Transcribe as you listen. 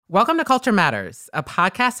Welcome to Culture Matters, a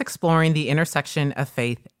podcast exploring the intersection of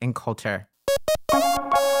faith and culture.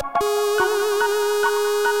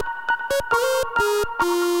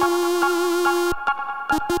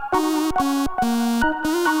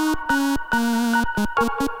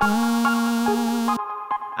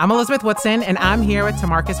 I'm Elizabeth Woodson, and I'm here with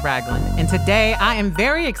Tamarcus Ragland. And today, I am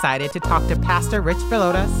very excited to talk to Pastor Rich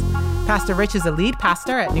Villodas. Pastor Rich is a lead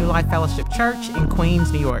pastor at New Life Fellowship Church in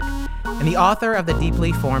Queens, New York, and the author of The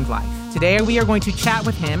Deeply Formed Life. Today, we are going to chat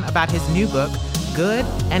with him about his new book, Good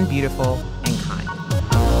and Beautiful and Kind.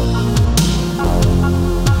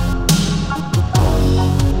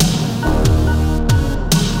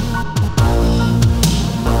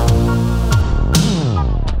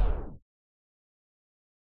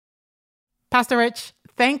 Pastor Rich,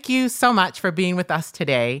 thank you so much for being with us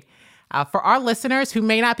today. For our listeners who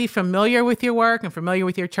may not be familiar with your work and familiar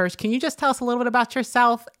with your church, can you just tell us a little bit about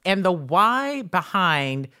yourself and the why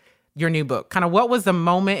behind your new book? Kind of what was the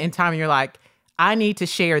moment in time you're like, I need to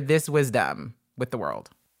share this wisdom with the world?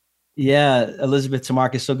 Yeah, Elizabeth,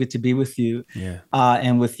 Tamarcus, so good to be with you.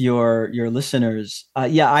 And with your listeners.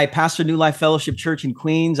 I pastor New Life Fellowship Church in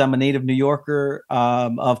Queens. I'm a native New Yorker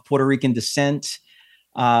of Puerto Rican descent.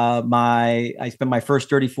 I spent my first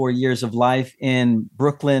 34 years of life in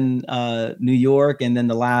Brooklyn, New York, and then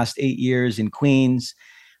the last 8 years in Queens.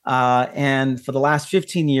 And for the last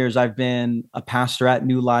 15 years, I've been a pastor at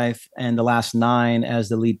New Life, and the last 9 as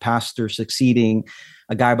the lead pastor, succeeding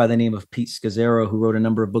a guy by the name of Pete Scazzero, who wrote a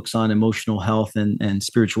number of books on emotional health and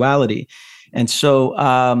spirituality. And so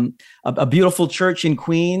a beautiful church in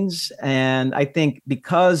Queens. And I think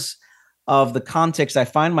because of the context I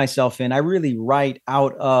find myself in, I really write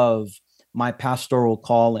out of my pastoral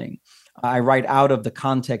calling. I write out of the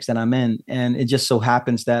context that I'm in. And it just so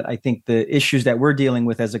happens that I think the issues that we're dealing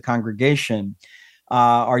with as a congregation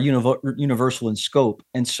are universal in scope.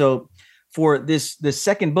 And so for this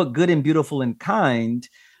second book, Good and Beautiful and Kind,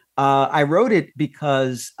 I wrote it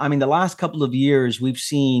because, the last couple of years, we've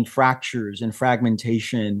seen fractures and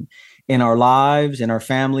fragmentation in our lives, in our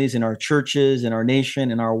families, in our churches, in our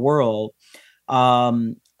nation, in our world.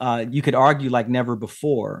 You could argue like never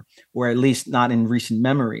before, or at least not in recent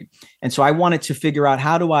memory. And so I wanted to figure out,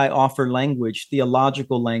 how do I offer language,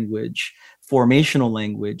 theological language, formational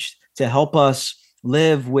language, to help us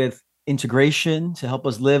live with integration, to help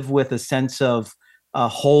us live with a sense of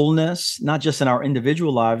wholeness, not just in our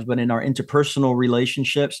individual lives, but in our interpersonal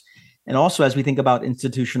relationships, and also as we think about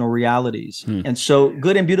institutional realities. And so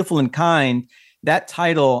Good and Beautiful and Kind, that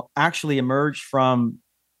title actually emerged from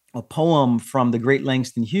a poem from the great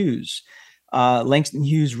Langston Hughes. Langston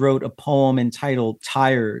Hughes wrote a poem entitled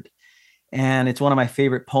Tired, and it's one of my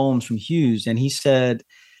favorite poems from Hughes. And he said,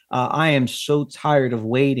 I am so tired of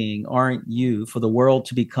waiting, aren't you, for the world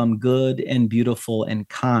to become good and beautiful and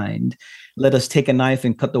kind. Let us take a knife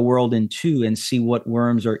and cut the world in two and see what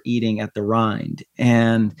worms are eating at the rind.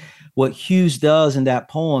 And what Hughes does in that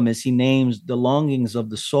poem is he names the longings of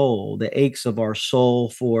the soul, the aches of our soul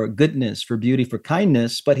for goodness, for beauty, for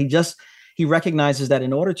kindness. But he recognizes that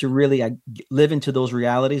in order to really live into those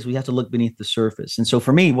realities, we have to look beneath the surface. And so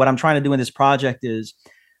for me, what I'm trying to do in this project is,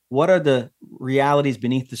 what are the realities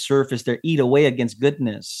beneath the surface that eat away against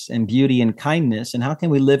goodness and beauty and kindness? And how can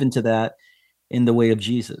we live into that in the way of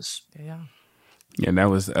Jesus? Yeah, and that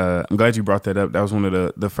was, I'm glad you brought that up. That was one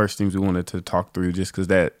of the first things we wanted to talk through, just because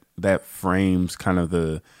that frames kind of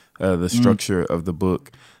the structure of the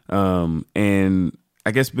book. And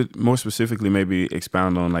I guess, but more specifically, maybe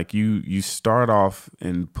expound on, like, you start off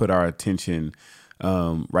and put our attention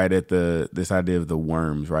right at this idea of the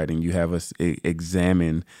worms, right? And you have us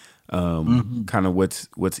examine kind of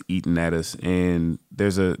what's eating at us, and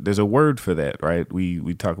there's a word for that, right?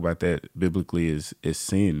 We talk about that biblically as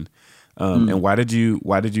sin. And why did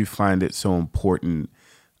you find it so important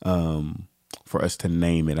for us to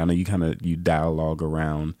name it? I know you dialogue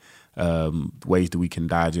around ways that we can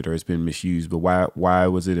dodge it or it's been misused, but why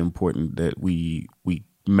was it important that we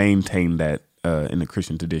maintain that in the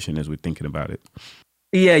Christian tradition as we're thinking about it?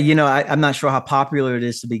 Yeah, I'm not sure how popular it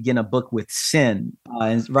is to begin a book with sin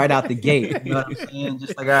and right out the gate. You know what I'm saying?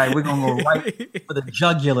 Just like, all right, we're going to go right for the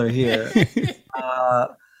jugular here.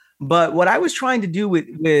 But what I was trying to do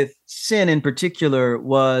with sin in particular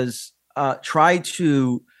was try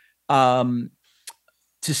to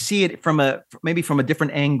see it from a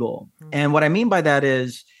different angle. And what I mean by that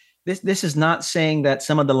is, this is not saying that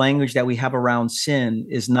some of the language that we have around sin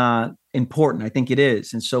is not important. I think it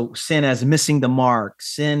is. And so sin as missing the mark,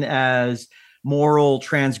 sin as moral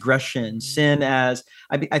transgression, sin as,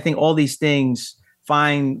 I think all these things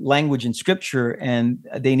find language in scripture and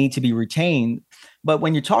they need to be retained. But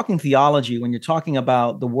when you're talking theology, when you're talking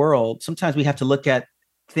about the world, sometimes we have to look at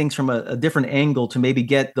things from a different angle to maybe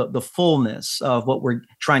get the fullness of what we're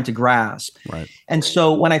trying to grasp. Right. And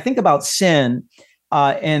so when I think about sin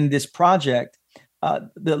and this project,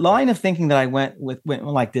 the line of thinking that I went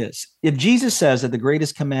like this. If Jesus says that the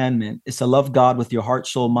greatest commandment is to love God with your heart,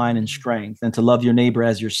 soul, mind, and strength, and to love your neighbor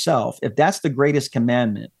as yourself, if that's the greatest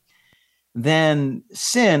commandment, then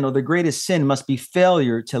sin, or the greatest sin, must be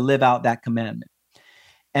failure to live out that commandment.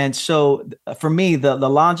 And so for me, the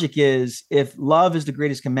logic is, if love is the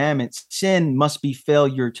greatest commandment, sin must be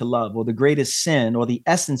failure to love, or the greatest sin, or the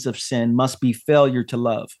essence of sin, must be failure to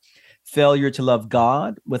love. Failure to love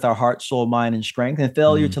God with our heart, soul, mind, and strength, and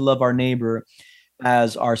failure to love our neighbor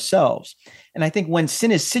as ourselves. And I think when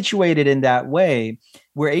sin is situated in that way,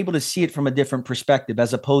 we're able to see it from a different perspective,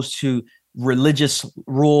 as opposed to religious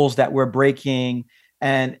rules that we're breaking.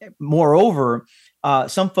 And moreover,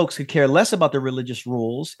 some folks could care less about the religious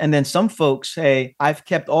rules. And then some folks say, I've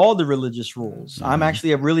kept all the religious rules. I'm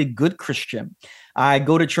actually a really good Christian. I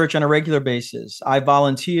go to church on a regular basis. I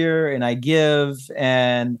volunteer and I give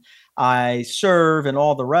and I serve and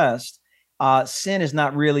all the rest. Sin is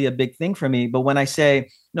not really a big thing for me. But when I say,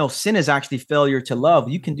 no, sin is actually failure to love,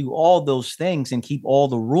 you can do all those things and keep all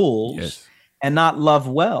the rules and not love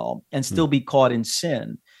well and still be caught in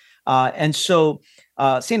sin. And so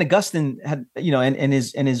St. Augustine had, in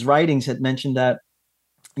his writings had mentioned that,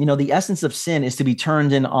 the essence of sin is to be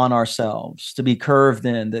turned in on ourselves, to be curved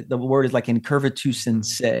in. The word is like incurvatus in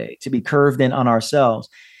se, to be curved in on ourselves.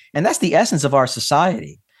 And that's the essence of our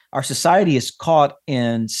society. Our society is caught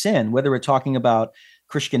in sin, whether we're talking about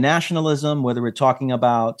Christian nationalism, whether we're talking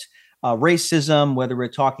about racism, whether we're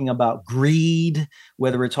talking about greed,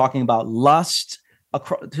 whether we're talking about lust.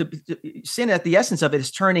 Sin, at the essence of it,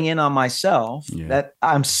 is turning in on myself, that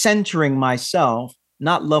I'm centering myself,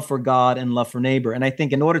 not love for God and love for neighbor. And I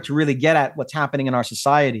think in order to really get at what's happening in our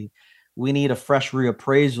society, we need a fresh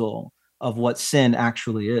reappraisal of what sin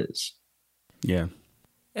actually is. Yeah.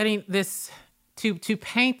 I mean, to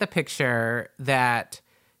paint the picture that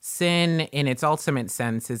sin in its ultimate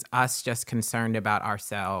sense is us just concerned about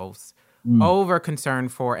ourselves, over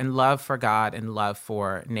concerned for and love for God and love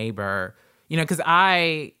for neighbor. Because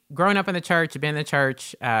growing up in the church, been in the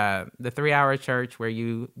church, the 3-hour church where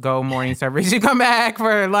you go morning service, you come back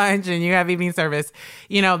for lunch and you have evening service.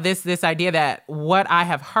 This idea that what I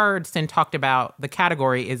have heard sin talked about, the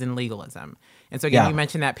category is in legalism. And so again, you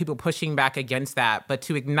mentioned that people pushing back against that, but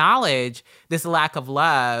to acknowledge this lack of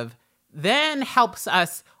love then helps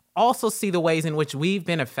us also see the ways in which we've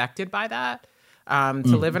been affected by that.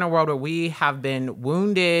 To live in a world where we have been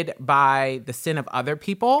wounded by the sin of other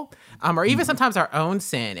people, or even sometimes our own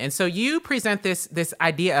sin. And so you present this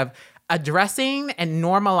idea of addressing and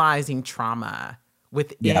normalizing trauma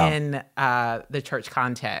within the church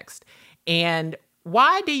context. And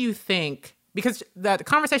why do you think, because the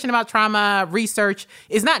conversation about trauma research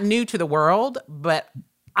is not new to the world, but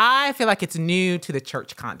I feel like it's new to the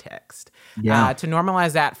church context, to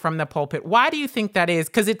normalize that from the pulpit. Why do you think that is?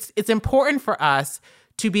 Because it's important for us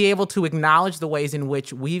to be able to acknowledge the ways in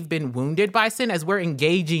which we've been wounded by sin as we're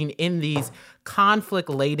engaging in these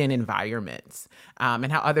conflict-laden environments, and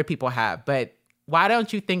how other people have. But why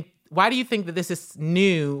do you think that this is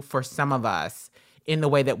new for some of us in the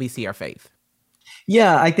way that we see our faith?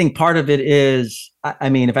 Yeah, I think part of it is, I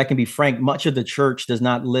mean, if I can be frank, much of the church does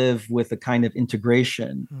not live with the kind of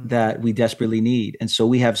integration that we desperately need. And so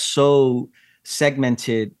we have so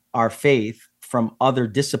segmented our faith from other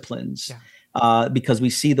disciplines because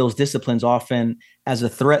we see those disciplines often as a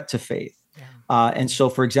threat to faith. And so,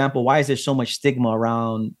 for example, why is there so much stigma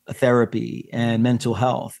around therapy and mental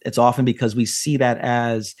health? It's often because we see that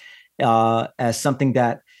as something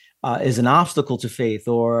that is an obstacle to faith,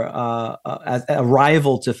 or as a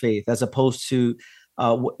rival to faith, as opposed to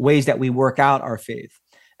ways that we work out our faith.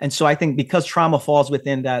 And so I think because trauma falls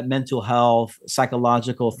within that mental health,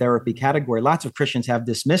 psychological therapy category, lots of Christians have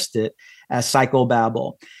dismissed it as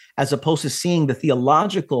psychobabble, as opposed to seeing the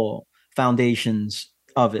theological foundations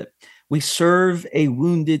of it. We serve a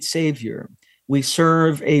wounded Savior. We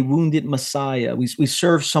serve a wounded Messiah. We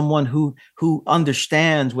serve someone who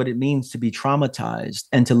understands what it means to be traumatized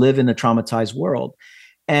and to live in a traumatized world.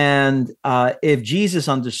 And if Jesus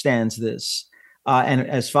understands this, and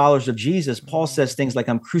as followers of Jesus, Paul says things like,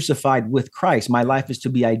 I'm crucified with Christ. My life is to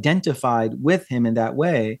be identified with him in that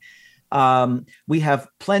way. We have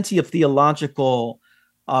plenty of theological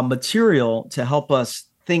material to help us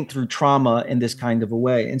think through trauma in this kind of a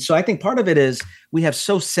way. And so I think part of it is we have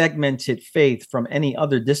so segmented faith from any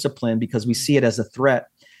other discipline because we see it as a threat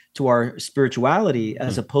to our spirituality,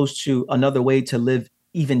 as opposed to another way to live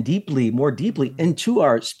even more deeply into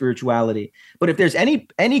our spirituality. But if there's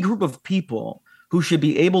any group of people who should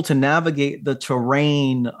be able to navigate the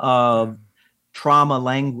terrain of trauma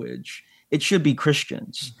language, it should be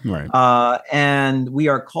Christians. Right. And we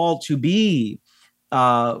are called to be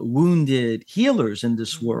wounded healers in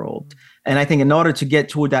this world. And I think in order to get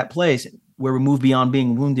toward that place where we move beyond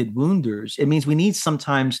being wounded wounders, it means we need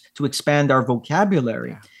sometimes to expand our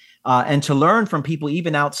vocabulary and to learn from people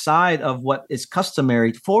even outside of what is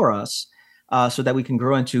customary for us, so that we can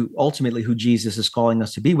grow into ultimately who Jesus is calling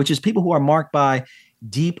us to be, which is people who are marked by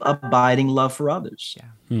deep, abiding love for others.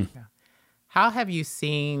 Yeah. How have you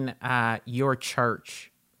seen your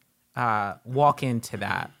church walk into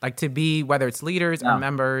that? Like, to be, whether it's leaders or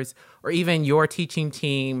members or even your teaching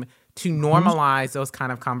team, to normalize those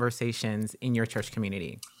kind of conversations in your church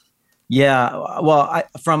community? Yeah, well,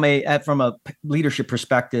 from a leadership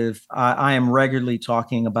perspective, I am regularly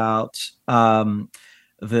talking about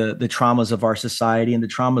the traumas of our society and the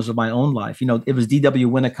traumas of my own life. You know, it was D.W.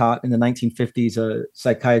 Winnicott in the 1950s, a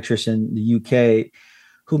psychiatrist in the UK,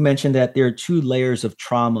 who mentioned that there are two layers of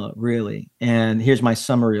trauma, really. And here's my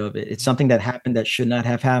summary of it. It's something that happened that should not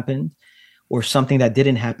have happened, or something that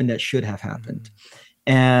didn't happen that should have happened.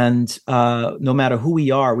 And no matter who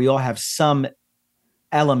we are, we all have some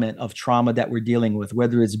element of trauma that we're dealing with,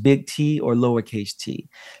 whether it's big T or lowercase t.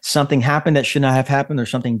 Something happened that should not have happened, or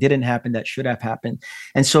something didn't happen that should have happened.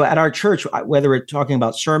 And so at our church, whether we're talking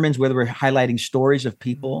about sermons, whether we're highlighting stories of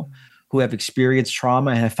people who have experienced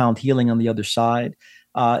trauma and have found healing on the other side,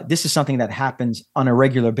 this is something that happens on a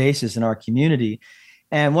regular basis in our community.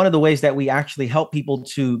 And one of the ways that we actually help people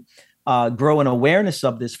to grow an awareness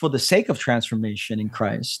of this for the sake of transformation in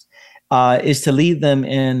Christ is to lead them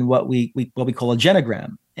in what we call a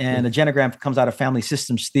genogram. And a genogram comes out of family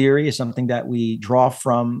systems theory, is something that we draw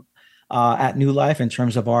from at New Life in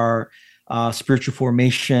terms of our spiritual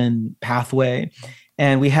formation pathway.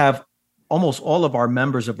 And we have almost all of our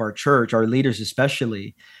members of our church, our leaders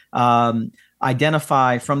especially,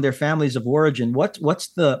 identify from their families of origin, what's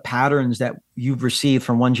the patterns that you've received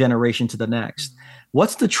from one generation to the next?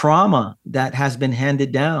 What's the trauma that has been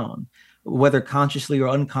handed down, whether consciously or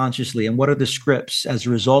unconsciously, and what are the scripts as a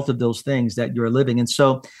result of those things that you're living? And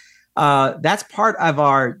so that's part of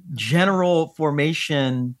our general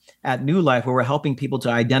formation at New Life, where we're helping people to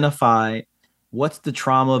identify what's the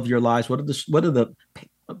trauma of your lives, what are the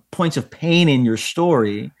points of pain in your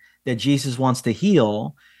story that Jesus wants to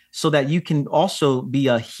heal, so that you can also be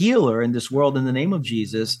a healer in this world in the name of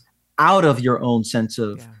Jesus, out of your own sense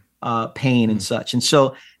of pain and such. And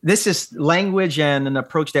so this is language and an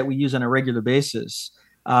approach that we use on a regular basis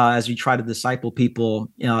as we try to disciple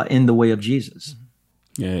people in the way of Jesus.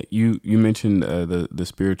 Yeah, you mentioned the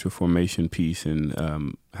spiritual formation piece and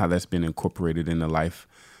how that's been incorporated in the life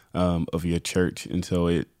of your church. And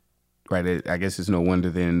so I guess it's no wonder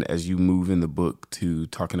then, as you move in the book to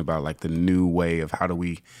talking about like the new way of how do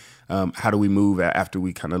we move after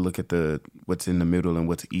we kind of look at what's in the middle and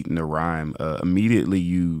what's eating the rhyme. Immediately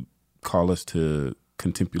you call us to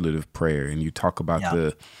contemplative prayer, and you talk about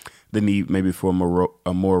the need maybe for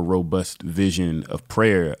a more robust vision of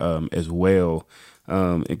prayer as well.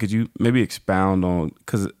 And could you maybe expound on,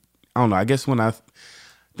 because I don't know, I guess when I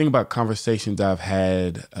think about conversations I've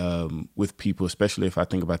had with people, especially if I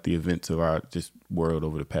think about the events of our just world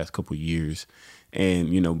over the past couple of years,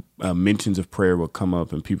 and, mentions of prayer will come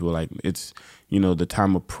up and people are like, it's, the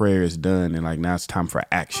time of prayer is done. And like, now it's time for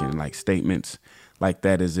action, like statements like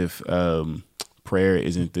that, as if prayer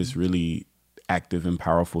isn't this really active and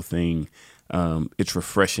powerful thing. It's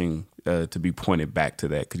refreshing to be pointed back to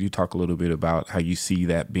that. Could you talk a little bit about how you see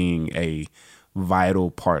that being a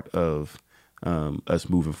vital part of us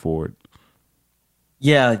moving forward?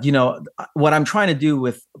 Yeah, what I'm trying to do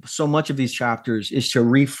with so much of these chapters is to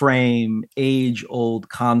reframe age-old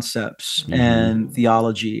concepts and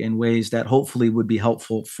theology in ways that hopefully would be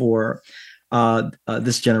helpful for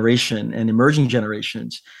this generation and emerging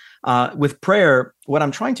generations. With prayer, what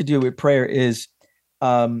I'm trying to do with prayer is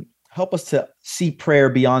help us to see prayer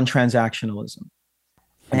beyond transactionalism.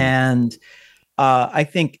 And I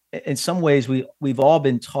think in some ways we've all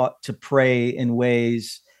been taught to pray in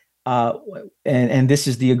ways, and this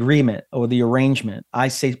is the agreement or the arrangement. I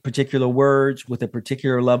say particular words with a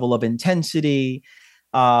particular level of intensity.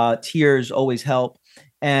 Tears always help,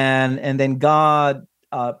 and then God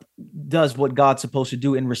does what God's supposed to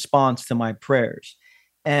do in response to my prayers.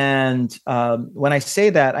 And when I say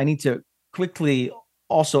that, I need to quickly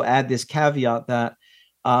also add this caveat that,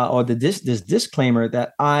 this disclaimer,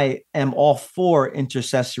 that I am all for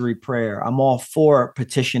intercessory prayer. I'm all for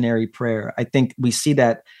petitionary prayer. I think we see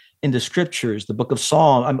that in the scriptures, the book of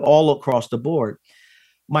Psalm, I'm all across the board.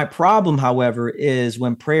 My problem, however, is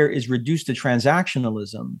when prayer is reduced to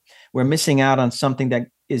transactionalism, we're missing out on something that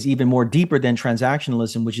is even more deeper than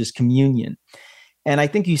transactionalism, which is communion. And I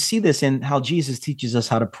think you see this in how Jesus teaches us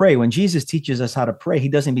how to pray. When Jesus teaches us how to pray, he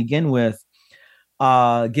doesn't begin with,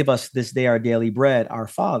 give us this day our daily bread, our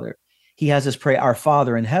Father. He has us pray, our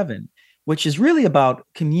Father in heaven, which is really about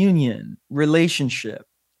communion, relationship,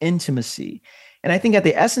 intimacy. And I think at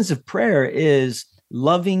the essence of prayer is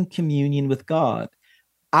loving communion with God,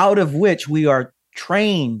 out of which we are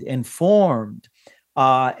trained and formed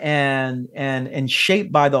and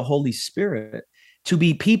shaped by the Holy Spirit to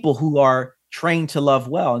be people who are trained to love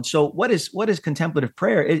well. And so what is contemplative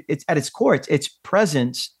prayer? It's at its core, it's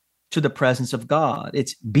presence to the presence of God.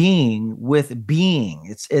 It's being with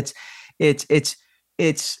being. It's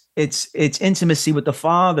intimacy with the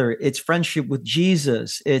Father. It's friendship with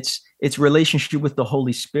Jesus. It's relationship with the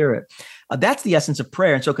Holy Spirit. That's the essence of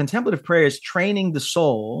prayer. And so contemplative prayer is training the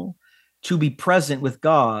soul to be present with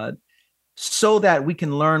God so that we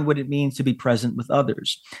can learn what it means to be present with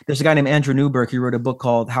others. There's a guy named Andrew Newberg. He wrote a book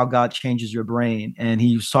called How God Changes Your Brain. And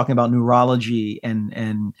he was talking about neurology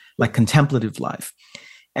and like contemplative life.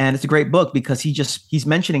 And it's a great book because he's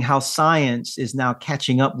mentioning how science is now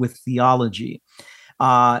catching up with theology.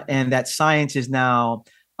 And that science is now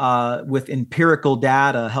with empirical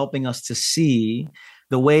data helping us to see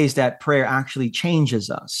the ways that prayer actually changes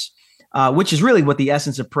us, which is really what the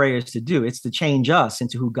essence of prayer is to do. It's to change us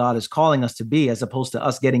into who God is calling us to be, as opposed to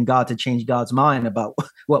us getting God to change God's mind about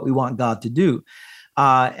what we want God to do.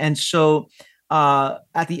 And so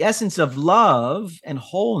at the essence of love and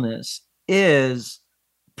wholeness is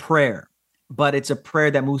prayer. But it's a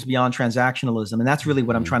prayer that moves beyond transactionalism. And that's really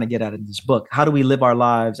what I'm trying to get at in this book. How do we live our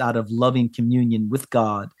lives out of loving communion with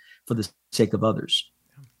God for the sake of others?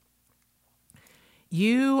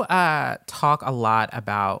 You talk a lot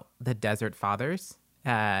about the Desert Fathers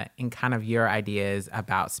and kind of your ideas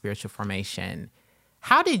about spiritual formation.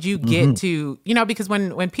 How did you get to, because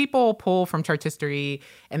when people pull from church history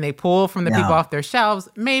and they pull from the people off their shelves,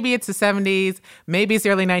 maybe it's the 70s, maybe it's the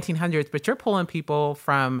early 1900s, but you're pulling people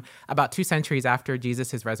from about 2 centuries after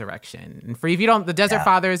Jesus' resurrection. And for if you don't, the Desert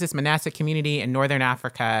Fathers, this monastic community in Northern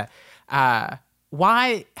Africa,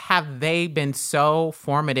 why have they been so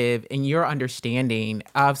formative in your understanding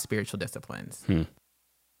of spiritual disciplines?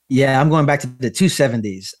 Yeah, I'm going back to the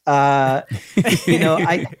 270s.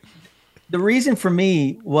 The reason for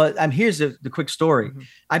me was, here's the quick story.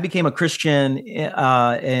 I became a Christian in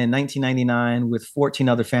 1999 with 14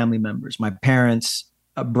 other family members. My parents,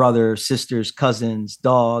 brother, sisters, cousins,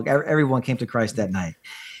 dog, everyone came to Christ that night.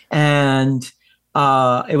 And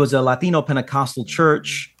it was a Latino Pentecostal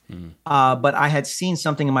church. But I had seen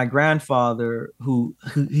something in my grandfather who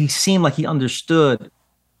he seemed like he understood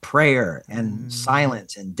prayer and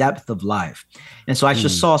silence and depth of life. And so I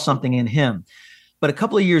just saw something in him. But a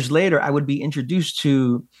couple of years later, I would be introduced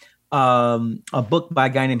to a book by a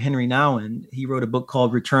guy named Henry Nouwen. He wrote a book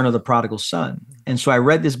called Return of the Prodigal Son. And so I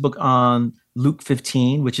read this book on Luke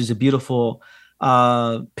 15, which is a beautiful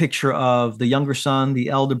picture of the younger son, the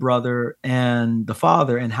elder brother, and the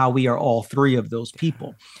father, and how we are all three of those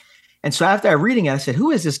people. And so after reading it, I said,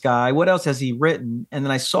 who is this guy? What else has he written? And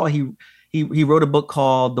then I saw he wrote a book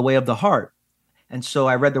called The Way of the Heart. And so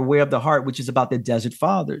I read The Way of the Heart, which is about the Desert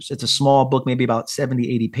Fathers. It's a small book, maybe about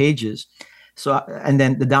 70, 80 pages. So, and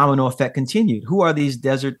then the domino effect continued. Who are these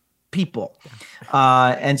desert people?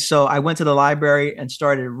 And so I went to the library and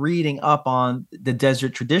started reading up on the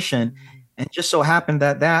desert tradition. And just so happened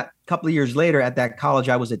that couple of years later at that college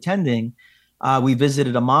I was attending, we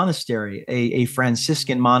visited a monastery, a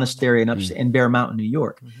Franciscan monastery in Bear Mountain, New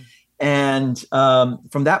York. And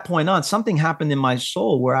from that point on, something happened in my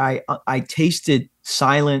soul where I tasted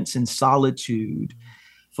silence and solitude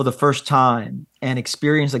for the first time and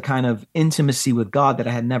experienced a kind of intimacy with God that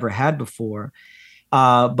I had never had before.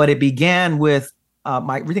 But it began with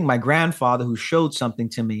my grandfather, who showed something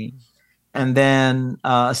to me, and then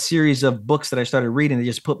a series of books that I started reading that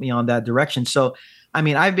just put me on that direction. So, I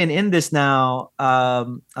mean, I've been in this now.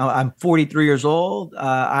 I'm 43 years old.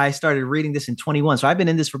 I started reading this in 21. So I've been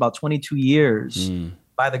in this for about 22 years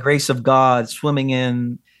by the grace of God, swimming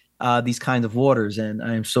in these kinds of waters. And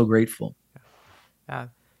I am so grateful.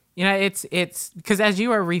 It's because as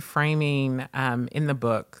you are reframing in the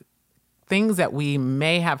book, things that we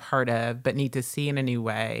may have heard of but need to see in a new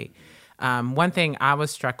way. One thing I was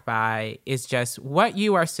struck by is just what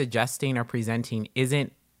you are suggesting or presenting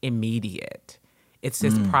isn't immediate. It's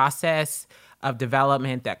this process of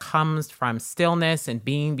development that comes from stillness and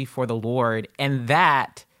being before the Lord. And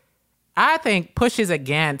that I think, pushes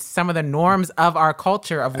against some of the norms of our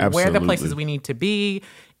culture of where the places we need to be.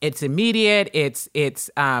 It's immediate. It's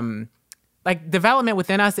like development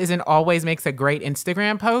within us isn't always makes a great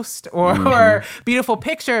Instagram post or beautiful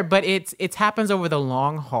picture, but it happens over the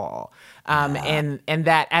long haul. And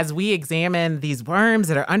that as we examine these worms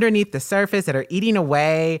that are underneath the surface, that are eating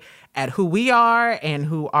away at who we are and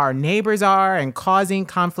who our neighbors are and causing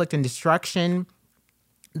conflict and destruction,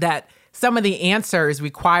 that some of the answers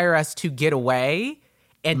require us to get away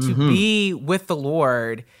and to be with the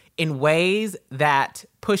Lord in ways that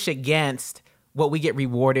push against what we get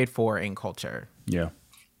rewarded for in culture. Yeah.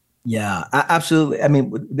 Yeah, absolutely. I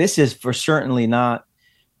mean, this is for certainly not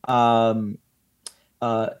a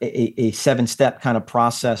 7-step kind of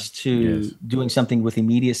process to doing something with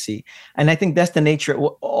immediacy. And I think that's the nature.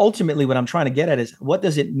 Ultimately, what I'm trying to get at is, what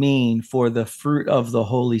does it mean for the fruit of the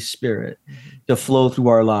Holy Spirit to flow through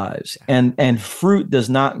our lives? And fruit does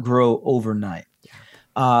not grow overnight.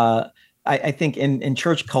 I think in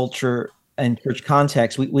church culture and church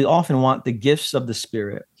context, we often want the gifts of the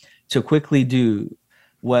Spirit to quickly do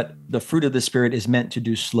what the fruit of the Spirit is meant to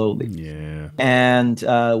do slowly. Yeah. And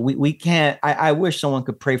we can't, I wish someone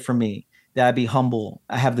could pray for me that I be humble.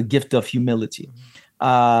 I have the gift of humility.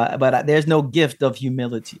 But there's no gift of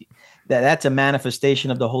humility. That's a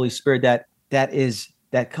manifestation of the Holy Spirit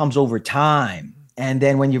that comes over time. And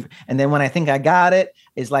then when I think I got it,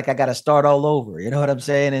 it's like I got to start all over. You know what I'm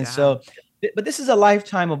saying? And so, but this is a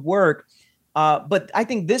lifetime of work. But I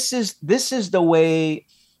think this is the way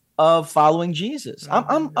of following Jesus.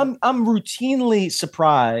 I'm routinely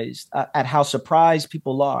surprised at how surprised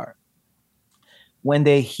people are when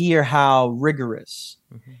they hear how rigorous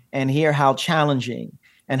and hear how challenging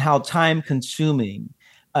and how time consuming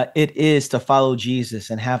it is to follow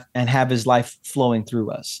Jesus and have his life flowing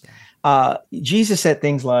through us. Jesus said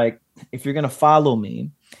things like, if you're going to follow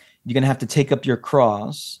me, you're going to have to take up your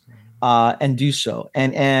cross and do so.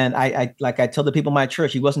 And I like I tell the people in my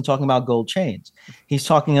church, he wasn't talking about gold chains. He's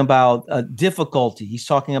talking about difficulty. He's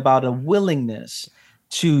talking about a willingness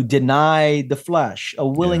to deny the flesh, a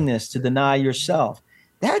willingness to deny yourself.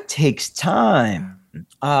 That takes time.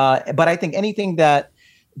 But I think anything that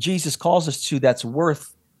Jesus calls us to that's going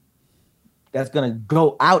to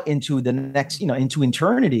go out into the next, into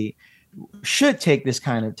eternity, should take this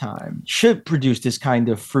kind of time, should produce this kind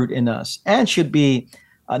of fruit in us, and should be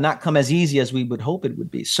not come as easy as we would hope it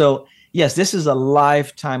would be. So yes, this is a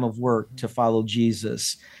lifetime of work to follow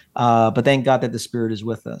Jesus. But thank God that the Spirit is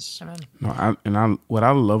with us. No, what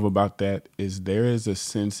I love about that is there is a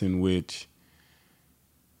sense in which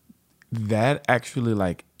that actually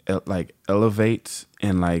like elevates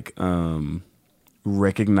and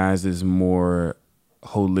recognizes more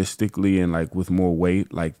holistically and like with more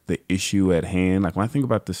weight, like the issue at hand. Like when I think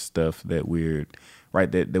about the stuff that we're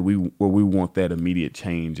that we want that immediate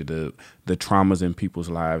change, the traumas in people's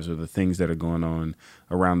lives or the things that are going on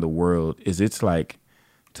around the world, it's like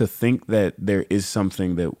to think that there is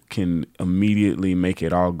something that can immediately make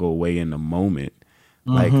it all go away in the moment.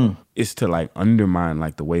 Like it's to like undermine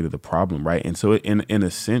like the weight of the problem, right? And so in a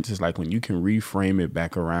sense, it's like when you can reframe it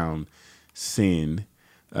back around sin,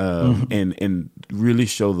 and really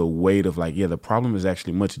show the weight of like, the problem is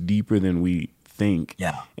actually much deeper than we think.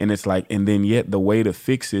 Yeah. And it's like, and then yet the way to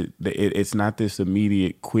fix it, it's not this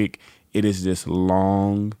immediate, quick, it is this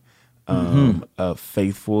long,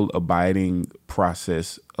 faithful, abiding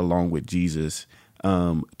process along with Jesus.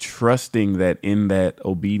 Trusting that in that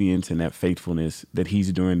obedience and that faithfulness that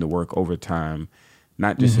he's doing the work over time,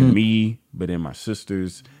 not just in me, but in my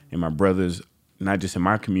sisters and my brothers, not just in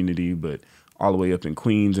my community, but all the way up in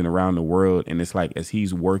Queens and around the world. And it's like, as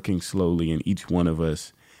he's working slowly in each one of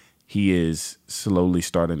us, he is slowly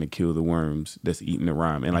starting to kill the worms that's eating the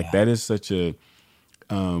rhyme. And like, that is such a,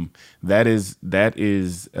 that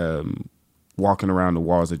is walking around the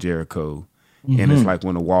walls of Jericho. And it's like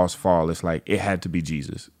when the walls fall, it's like it had to be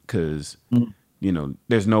Jesus because,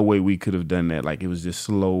 there's no way we could have done that. Like it was just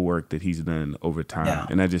slow work that he's done over time. Yeah.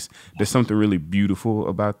 And there's something really beautiful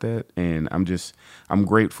about that. And I'm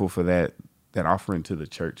grateful for that offering to the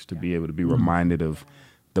church to be able to be reminded of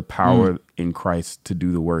the power in Christ to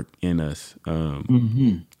do the work in us,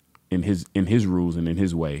 in his rules and in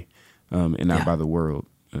his way, and not by the world.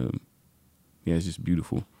 It's just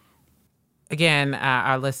beautiful. Again,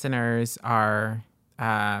 our listeners are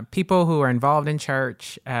people who are involved in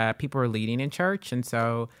church, people who are leading in church. And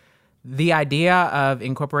so the idea of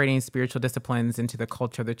incorporating spiritual disciplines into the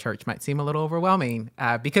culture of the church might seem a little overwhelming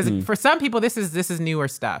because for some people, this is newer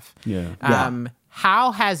stuff. Yeah.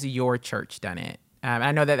 How has your church done it?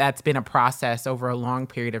 I know that that's been a process over a long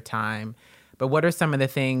period of time, but what are some of the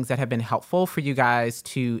things that have been helpful for you guys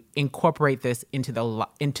to incorporate this into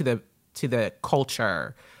the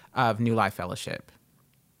culture of New Life Fellowship?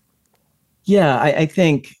 Yeah, I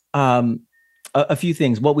think a few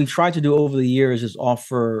things. What we've tried to do over the years is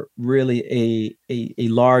offer really a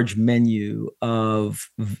large menu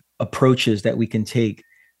of approaches that we can take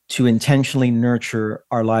to intentionally nurture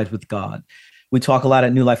our lives with God. We talk a lot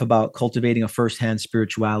at New Life about cultivating a firsthand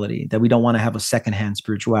spirituality, that we don't want to have a secondhand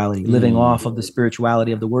spirituality, living off of the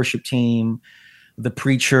spirituality of the worship team, the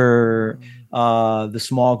preacher, the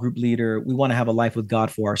small group leader. We want to have a life with God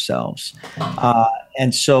for ourselves.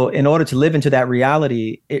 And so in order to live into that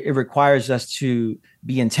reality, it requires us to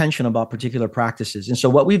be intentional about particular practices. And so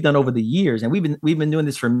what we've done over the years, and we've been doing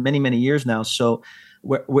this for many, many years now. So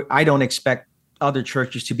I don't expect other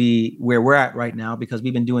churches to be where we're at right now, because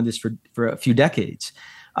we've been doing this for a few decades.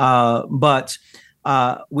 But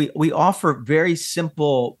we offer very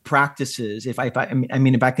simple practices. If I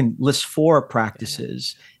can list 4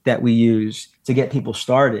 practices that we use to get people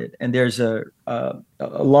started, and there's a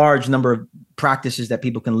large number of practices that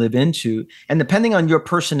people can live into. And depending on your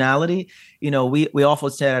personality, we often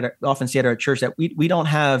say at our church that we don't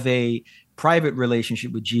have a private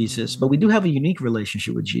relationship with Jesus, but we do have a unique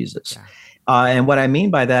relationship with Jesus. Yeah. And what I mean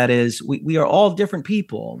by that is we are all different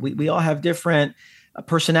people. We all have different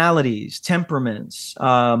personalities, temperaments,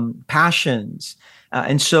 passions.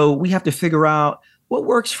 And so we have to figure out what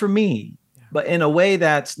works for me, but in a way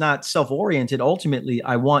that's not self-oriented. Ultimately,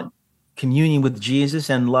 I want communion with Jesus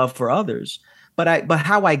and love for others. But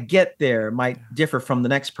how I get there might differ from the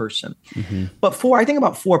next person. Mm-hmm. But I think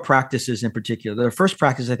about 4 practices in particular. The first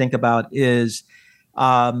practice I think about is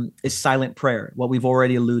silent prayer, what we've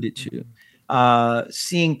already alluded to.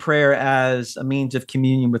 Seeing prayer as a means of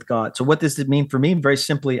communion with God. So what does it mean for me? Very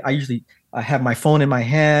simply, I have my phone in my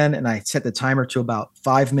hand and I set the timer to about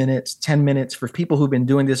 5 minutes, 10 minutes. For people who've been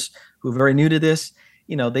doing this, who are very new to this,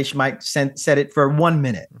 they might set it for 1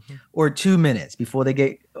 minute or 2 minutes before they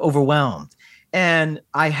get overwhelmed. And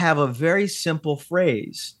I have a very simple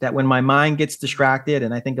phrase that when my mind gets distracted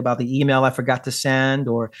and I think about the email I forgot to send,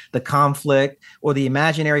 or the conflict, or the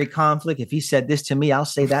imaginary conflict, if he said this to me, I'll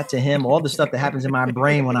say that to him, all the stuff that happens in my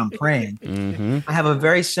brain when I'm praying. Mm-hmm. I have a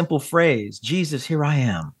very simple phrase: Jesus, here I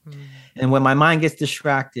am. Mm-hmm. And when my mind gets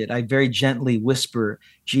distracted, I very gently whisper,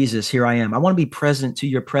 Jesus, here I am. I want to be present to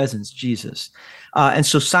your presence, Jesus. And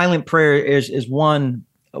so silent prayer is one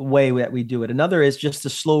way that we do it. Another is just the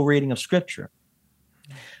slow reading of scripture.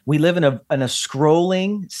 We live in a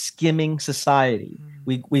scrolling, skimming society.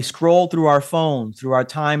 We scroll through our phones, through our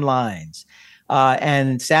timelines.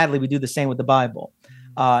 And sadly, we do the same with the Bible.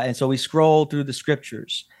 And so we scroll through the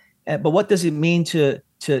scriptures. But what does it mean to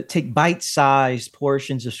take bite-sized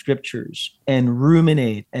portions of scriptures and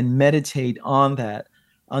ruminate and meditate on that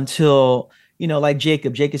until, like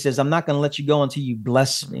Jacob says, I'm not going to let you go until you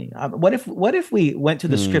bless me. What if we went to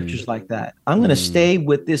the scriptures like that? I'm going to stay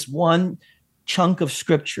with this one chunk of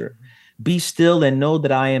scripture. Be still and know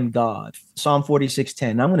that I am God. Psalm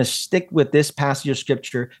 46:10. I'm going to stick with this passage of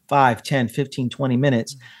scripture 5, 10, 15, 20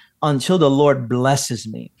 minutes until the Lord blesses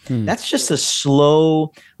me. That's just a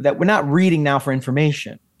slow, that we're not reading now for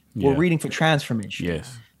information. We're reading for transformation.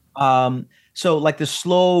 Yes. So like the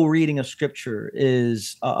slow reading of scripture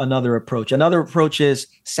is another approach. Another approach is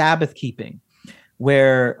Sabbath keeping,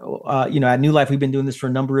 where, at New Life, we've been doing this for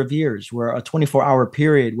a number of years. We're a 24-hour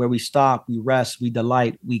period where we stop, we rest, we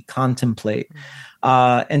delight, we contemplate.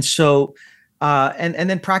 And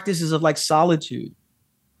then practices of like solitude,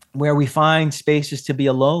 where we find spaces to be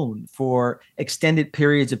alone for extended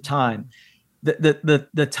periods of time.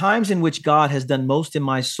 The times in which God has done most in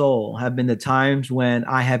my soul have been the times when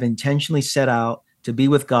I have intentionally set out to be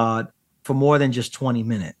with God for more than just 20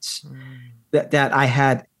 minutes. That I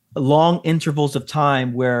had long intervals of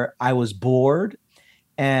time where I was bored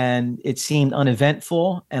and it seemed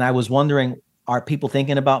uneventful. And I was wondering, are people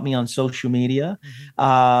thinking about me on social media?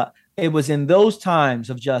 It was in those times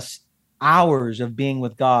of just hours of being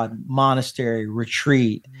with God, monastery,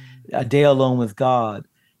 retreat, a day alone with God,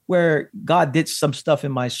 where God did some stuff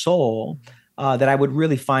in my soul that I would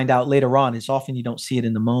really find out later on. It's often you don't see it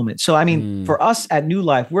in the moment. So, for us at New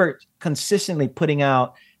Life, we're consistently putting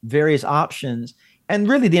out various options. And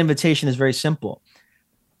really, the invitation is very simple.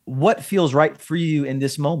 What feels right for you in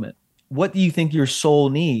this moment? What do you think your soul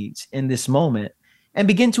needs in this moment? And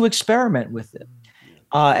begin to experiment with it.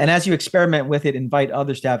 And as you experiment with it, invite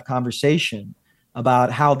others to have conversation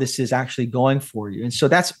about how this is actually going for you. And so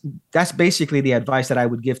that's basically the advice that I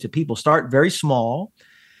would give to people. Start very small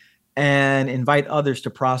and invite others to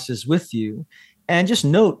process with you. And just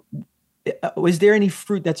note is there any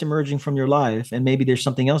fruit that's emerging from your life? And maybe there's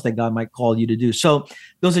something else that God might call you to do. So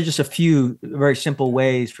those are just a few very simple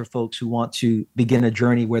ways for folks who want to begin a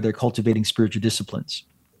journey where they're cultivating spiritual disciplines.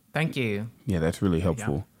 Thank you. Yeah, that's really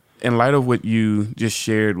helpful. Yeah. In light of what you just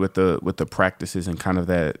shared with the practices and kind of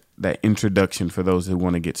that introduction for those who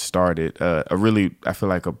want to get started, I feel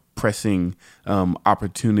like a pressing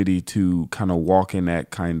opportunity to kind of walk in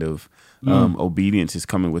that kind of obedience is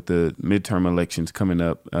coming with the midterm elections coming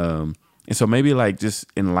up. And so maybe like just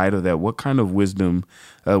in light of that, what kind of wisdom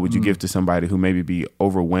would you give to somebody who maybe be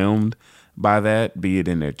overwhelmed by that, be it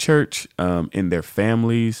in their church, in their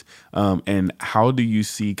families? And how do you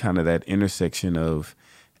see kind of that intersection of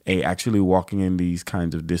actually walking in these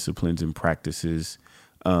kinds of disciplines and practices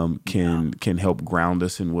can help ground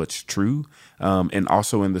us in what's true, and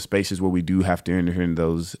also in the spaces where we do have to enter in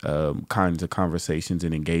those kinds of conversations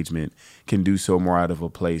and engagement, can do so more out of a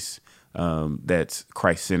place that's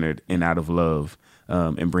Christ-centered and out of love,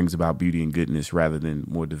 and brings about beauty and goodness rather than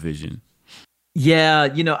more division. Yeah,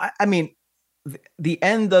 I mean, at the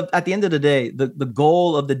end of the day, the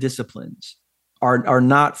goal of the disciplines are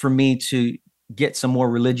not for me to get some more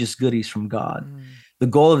religious goodies from God. The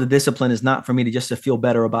goal of the discipline is not for me to feel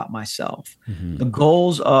better about myself. Mm-hmm. The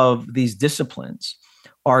goals of these disciplines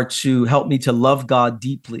are to help me to love God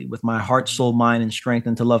deeply with my heart, soul, mind, and strength,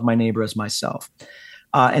 and to love my neighbor as myself.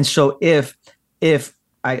 And so if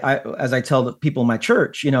I as I tell the people in my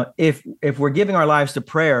church, if we're giving our lives to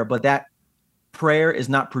prayer, but that prayer is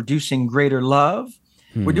not producing greater love,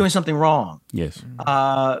 we're doing something wrong. Yes.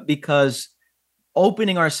 Because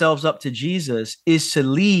opening ourselves up to Jesus is to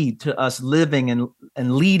lead to us living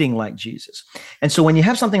and leading like Jesus. And so when you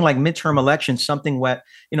have something like midterm elections, something where,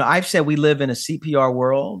 I've said we live in a CPR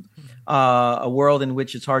world, a world in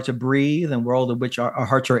which it's hard to breathe, and a world in which our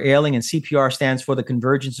hearts are ailing. And CPR stands for the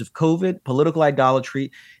convergence of COVID, political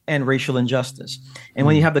idolatry, and racial injustice. And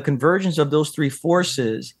when you have the convergence of those three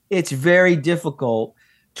forces, it's very difficult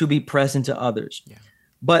to be present to others. Yeah.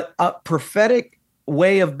 But a prophetic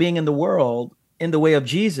way of being in the world, in the way of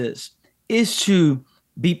Jesus, is to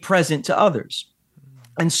be present to others.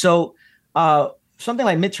 And so something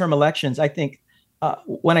like midterm elections, I think,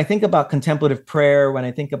 when I think about contemplative prayer, when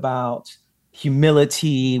I think about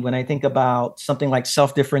humility, when I think about something like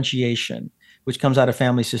self-differentiation, which comes out of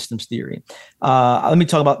family systems theory, let me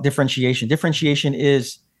talk about differentiation. Differentiation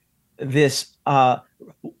is this,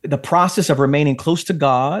 the process of remaining close to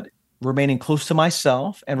God, remaining close to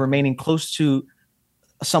myself, and remaining close to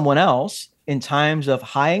someone else in times of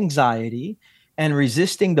high anxiety, and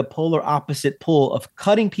resisting the polar opposite pull of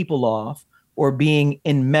cutting people off or being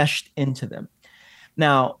enmeshed into them.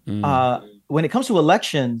 Now, when it comes to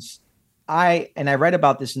elections, I write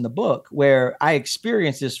about this in the book, where I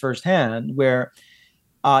experienced this firsthand, where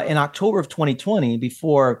in October of 2020,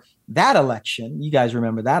 before that election, you guys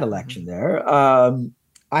remember that election there,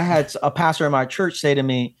 I had a pastor in my church say to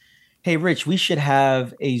me, "Hey, Rich, we should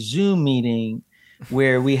have a Zoom meeting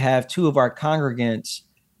where we have two of our congregants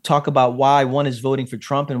talk about why one is voting for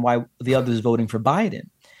Trump and why the other is voting for Biden.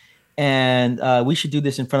 And we should do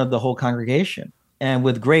this in front of the whole congregation." And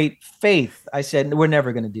with great faith, I said, "We're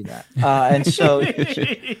never going to do that." And so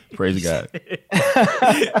praise God.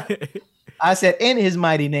 I said, "In his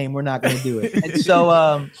mighty name, we're not going to do it."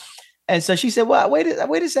 And so she said, "Well, wait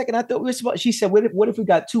a second. I thought we were supposed," she said, what if we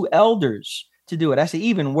got two elders to do it?" I said,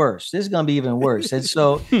 "Even worse. This is going to be even worse." And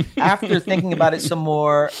so after thinking about it some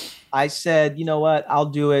more, I said, "You know what? I'll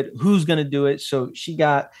do it. Who's going to do it?" So she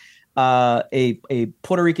got a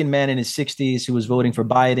Puerto Rican man in his 60s who was voting for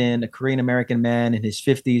Biden, a Korean American man in his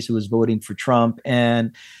 50s who was voting for Trump,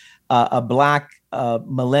 and a Black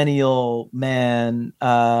millennial man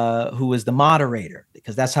who was the moderator,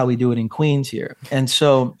 because that's how we do it in Queens here. And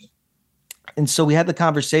so we had the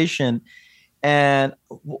conversation, and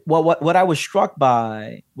what I was struck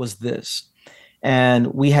by was this. And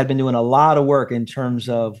we had been doing a lot of work in terms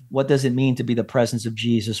of what does it mean to be the presence of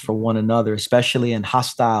Jesus for one another, especially in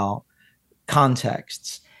hostile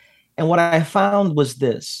contexts. And what I found was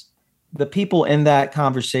this: the people in that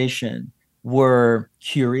conversation were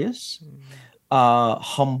curious,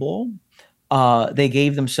 humble. They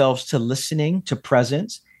gave themselves to listening, to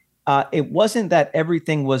presence. It wasn't that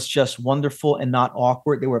everything was just wonderful and not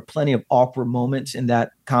awkward. There were plenty of awkward moments in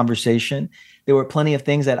that conversation. There were plenty of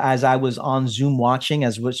things that, as I was on Zoom watching,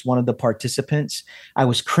 as was one of the participants, I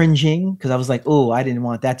was cringing because I was like, "Oh, I didn't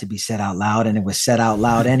want that to be said out loud," and it was said out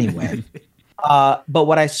loud anyway. But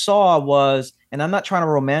what I saw was, and I'm not trying to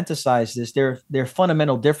romanticize this, there are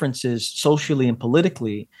fundamental differences socially and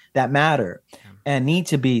politically that matter and need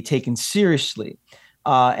to be taken seriously,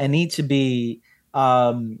 and need to be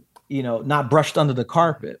not brushed under the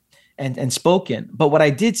carpet. and spoken. But what I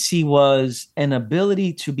did see was an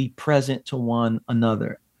ability to be present to one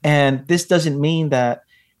another. And this doesn't mean that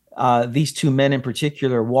these two men in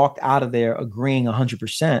particular walked out of there agreeing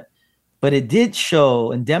 100%, but it did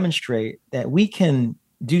show and demonstrate that we can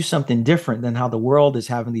do something different than how the world is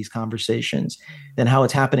having these conversations, than how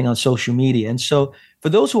it's happening on social media. And so for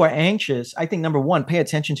those who are anxious, I think number one, pay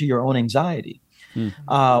attention to your own anxiety.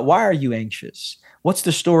 Why are you anxious? What's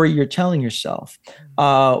the story you're telling yourself?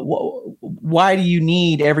 Why do you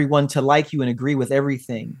need everyone to like you and agree with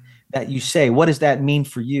everything that you say? What does that mean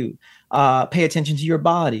for you? Pay attention to your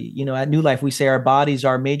body. You know, at New Life, we say our bodies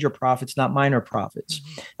are major prophets, not minor prophets.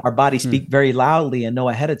 Our bodies speak very loudly and know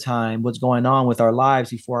ahead of time what's going on with our lives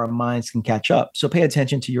before our minds can catch up. So pay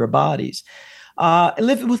attention to your bodies.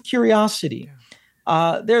 Live with curiosity.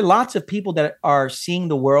 There are lots of people that are seeing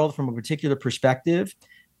the world from a particular perspective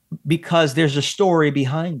because there's a story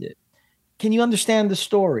behind it. Can you understand the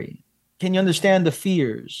story? Can you understand the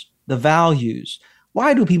fears, the values?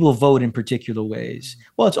 Why do people vote in particular ways?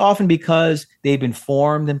 Well, it's often because they've been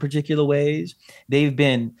formed in particular ways. They've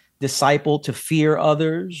been discipled to fear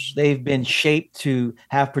others. They've been shaped to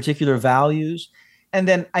have particular values. And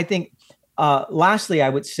then I think, lastly, I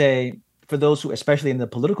would say for those who, especially in the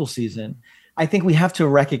political season, I think we have to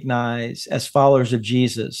recognize as followers of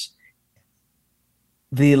Jesus,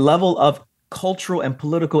 the level of cultural and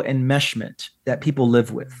political enmeshment that people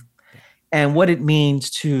live with and what it means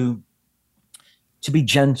to be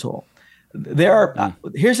gentle. There are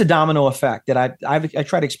here's a domino effect that I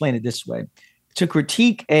try to explain it this way. To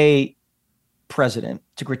critique a president,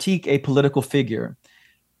 to critique a political figure,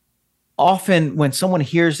 often when someone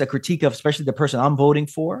hears a critique of especially the person I'm voting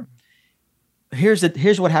for, here's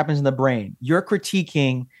what happens in the brain. You're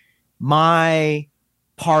critiquing my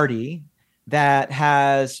party that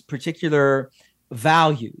has particular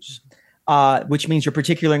values, which means you're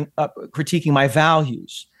critiquing my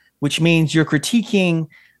values, which means you're critiquing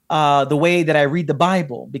the way that I read the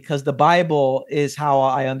Bible, because the Bible is how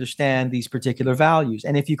I understand these particular values.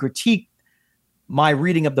 And if you critique my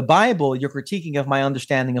reading of the Bible, you're critiquing of my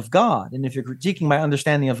understanding of God. And if you're critiquing my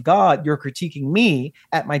understanding of God, you're critiquing me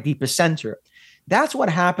at my deepest center. That's what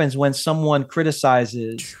happens when someone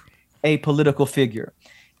criticizes a political figure.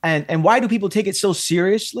 And why do people take it so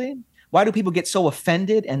seriously? Why do people get so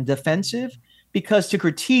offended and defensive? Because to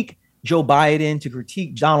critique Joe Biden, to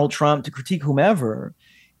critique Donald Trump, to critique whomever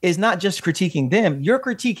is not just critiquing them. You're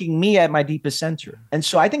critiquing me at my deepest center. And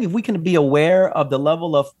so I think if we can be aware of the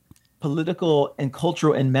level of political and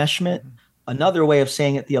cultural enmeshment, another way of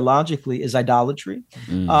saying it theologically is idolatry.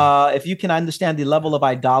 If you can understand the level of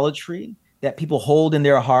idolatry that people hold in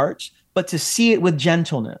their hearts, but to see it with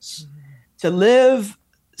gentleness, to live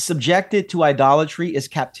subjected to idolatry is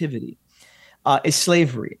captivity, is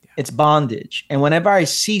slavery, it's bondage. And whenever I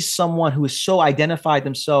see someone who is so identified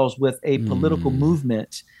themselves with a political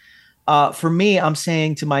movement, for me, I'm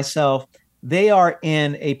saying to myself, they are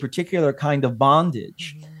in a particular kind of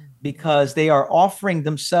bondage because they are offering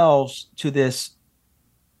themselves to this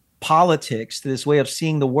politics, to this way of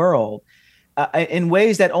seeing the world in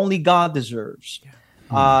ways that only God deserves.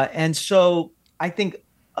 And so I think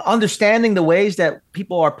understanding the ways that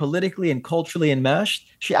people are politically and culturally enmeshed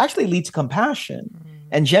should actually lead to compassion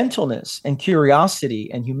and gentleness and curiosity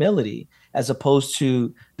and humility, as opposed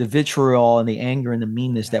to the vitriol and the anger and the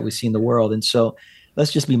meanness that we see in the world. And so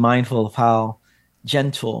let's just be mindful of how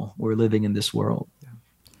gentle we're living in this world.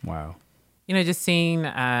 Wow. You know, just seeing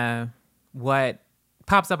what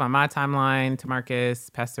pops up on my timeline,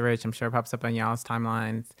 Tamarcus, Pastor Rich, I'm sure pops up on y'all's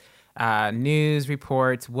timelines. News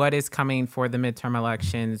reports, what is coming for the midterm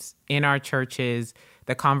elections in our churches,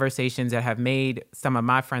 the conversations that have made some of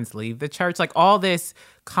my friends leave the church, like all this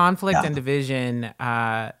conflict and division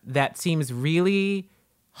that seems really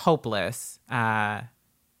hopeless.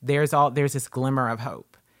 There's this glimmer of hope.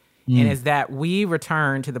 And is that we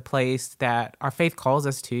return to the place that our faith calls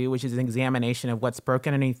us to, which is an examination of what's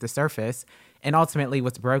broken underneath the surface. And ultimately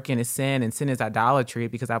what's broken is sin, and sin is idolatry,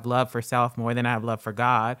 because I have love for self more than I have love for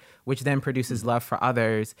God, which then produces love for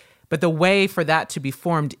others. But the way for that to be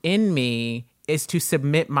formed in me is to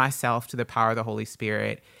submit myself to the power of the Holy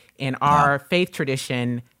Spirit. And our faith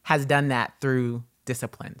tradition has done that through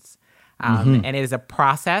disciplines. And it is a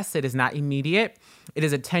process. It is not immediate. It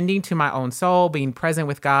is attending to my own soul, being present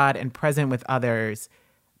with God and present with others.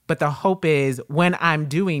 But the hope is when I'm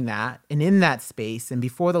doing that and in that space and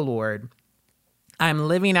before the Lord, I'm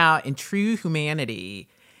living out in true humanity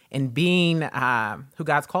and being who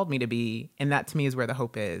God's called me to be. And that to me is where the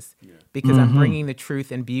hope is. because I'm bringing the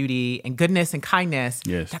truth and beauty and goodness and kindness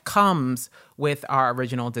that comes with our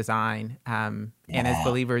original design. And as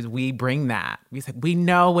believers, we bring that. We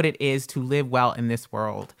know what it is to live well in this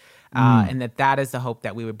world. And that is the hope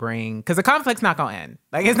that we would bring, because the conflict's not going to end.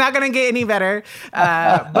 Like, it's not going to get any better.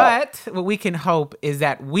 But what we can hope is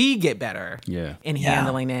that we get better in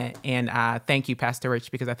handling it. And thank you, Pastor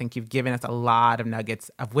Rich, because I think you've given us a lot of nuggets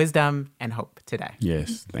of wisdom and hope today.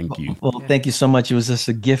 Yes, thank you. Well, thank you so much. It was just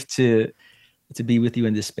a gift to be with you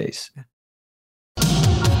in this space.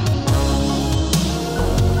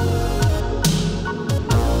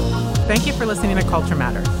 Thank you for listening to Culture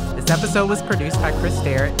Matters. This episode was produced by Chris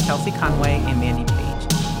Sterrett, Chelsea Conway, and Mandy Page.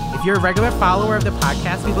 If you're a regular follower of the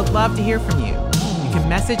podcast, we would love to hear from you. You can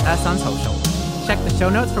message us on social. Check the show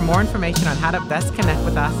notes for more information on how to best connect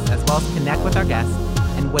with us, as well as connect with our guests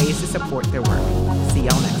and ways to support their work. See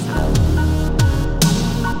y'all next time.